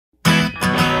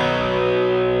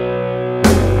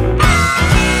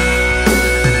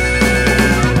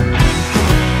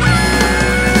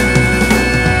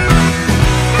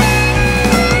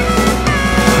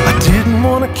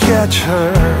catch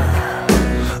her,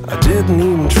 I didn't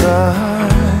even try.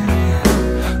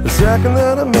 The second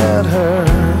that I met her,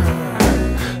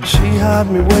 she had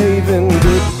me waving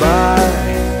goodbye.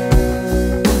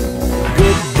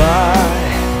 Goodbye.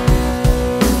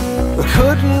 I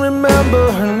couldn't remember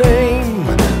her name.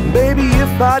 Baby,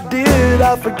 if I did,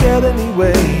 I'd forget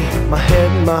anyway. My head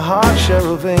and my heart share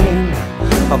a vein.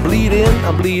 I bleed in,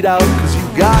 I bleed out, 'cause you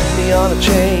got me on a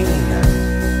chain.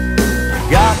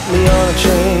 Got me on a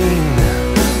chain.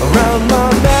 Around my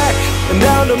neck and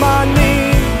down to my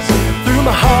knees, through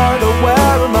my heart or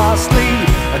wearing my sleeve.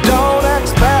 I don't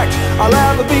expect I'll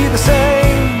ever be the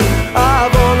same.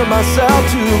 I've only myself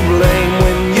to blame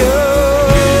when you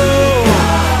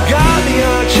got me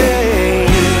on a chain.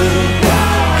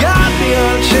 Got me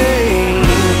on a chain.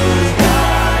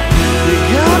 You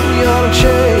got me on a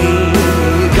chain.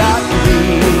 You got me.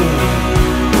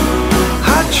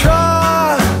 I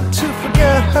try to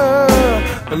forget her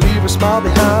and leave her smile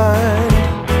behind.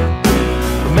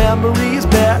 The memory is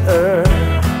better.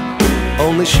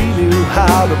 Only she knew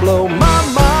how to blow my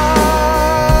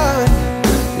mind.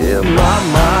 Yeah, my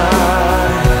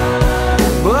mind.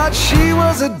 But she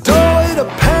was a doorway to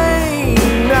pain.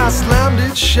 I slammed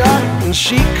it shut and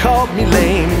she called me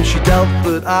lame. She dealt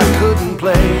but I couldn't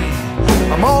play.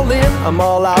 I'm all in, I'm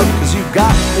all out, 'cause you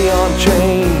got me on a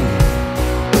chain.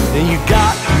 And you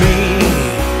got me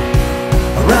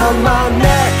around my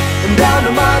neck and down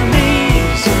to my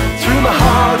knees, through my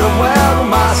heart or wearing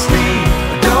my sleeve.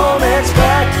 I don't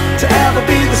expect to ever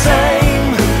be the same.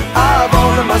 I've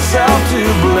only myself to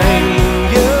blame.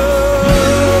 You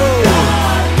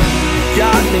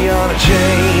got me on a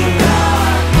chain.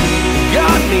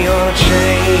 Got me on a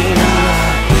chain.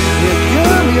 You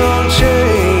got me on a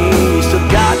chain. You still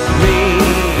got me.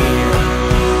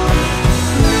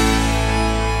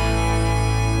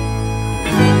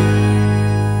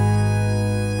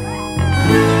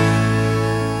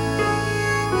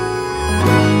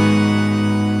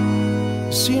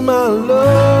 See, my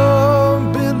love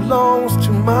belongs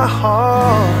to my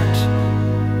heart,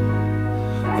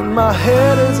 and my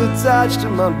head is attached to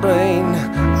my brain.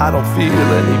 I don't feel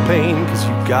any pain, 'cause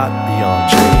you got me on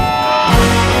chain.